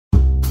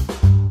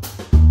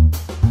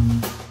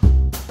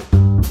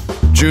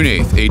June 8,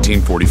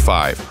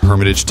 1845,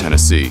 Hermitage,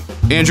 Tennessee.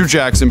 Andrew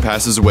Jackson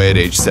passes away at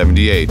age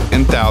 78,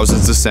 and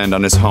thousands descend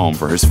on his home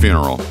for his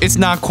funeral. It's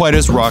not quite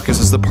as raucous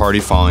as the party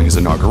following his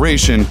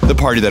inauguration, the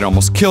party that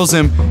almost kills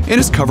him, and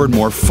is covered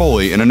more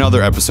fully in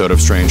another episode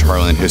of Strange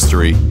Heartland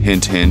History,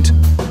 hint hint.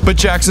 But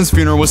Jackson's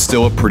funeral was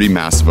still a pretty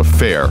massive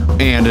affair,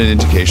 and an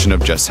indication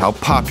of just how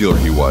popular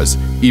he was,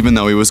 even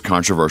though he was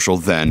controversial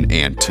then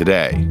and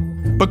today.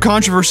 But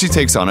controversy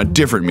takes on a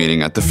different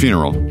meaning at the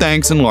funeral,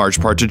 thanks in large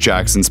part to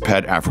Jackson's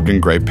pet African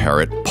gray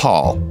parrot,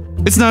 Paul.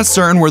 It's not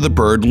certain where the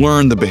bird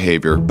learned the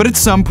behavior, but at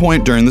some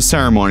point during the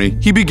ceremony,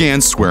 he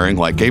began swearing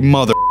like a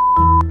mother.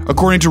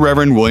 According to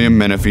Reverend William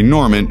Menifee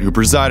Norman, who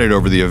presided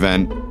over the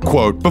event,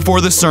 quote, "Before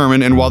the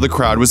sermon and while the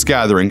crowd was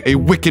gathering, a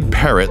wicked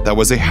parrot that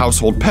was a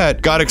household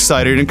pet got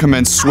excited and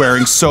commenced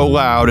swearing so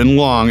loud and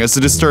long as to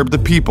disturb the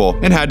people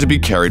and had to be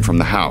carried from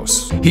the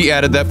house." He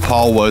added that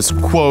Paul was,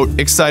 quote,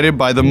 "excited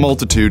by the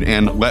multitude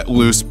and let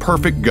loose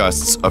perfect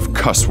gusts of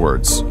cuss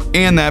words,"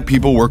 and that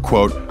people were,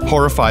 quote,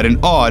 "horrified and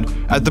awed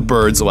at the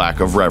bird's lack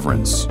of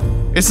reverence."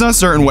 It's not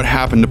certain what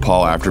happened to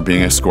Paul after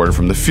being escorted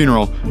from the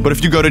funeral, but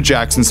if you go to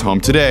Jackson's home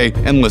today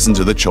and listen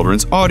to the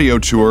children's audio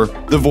tour,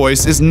 the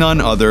voice is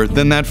none other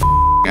than that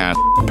ass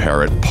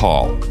parrot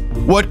Paul.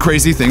 What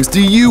crazy things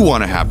do you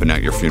want to happen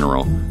at your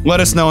funeral? Let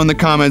us know in the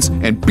comments,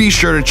 and be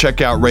sure to check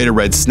out Rated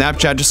Red's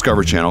Snapchat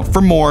Discover channel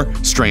for more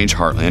Strange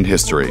Heartland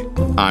history.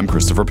 I'm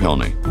Christopher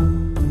Pilney.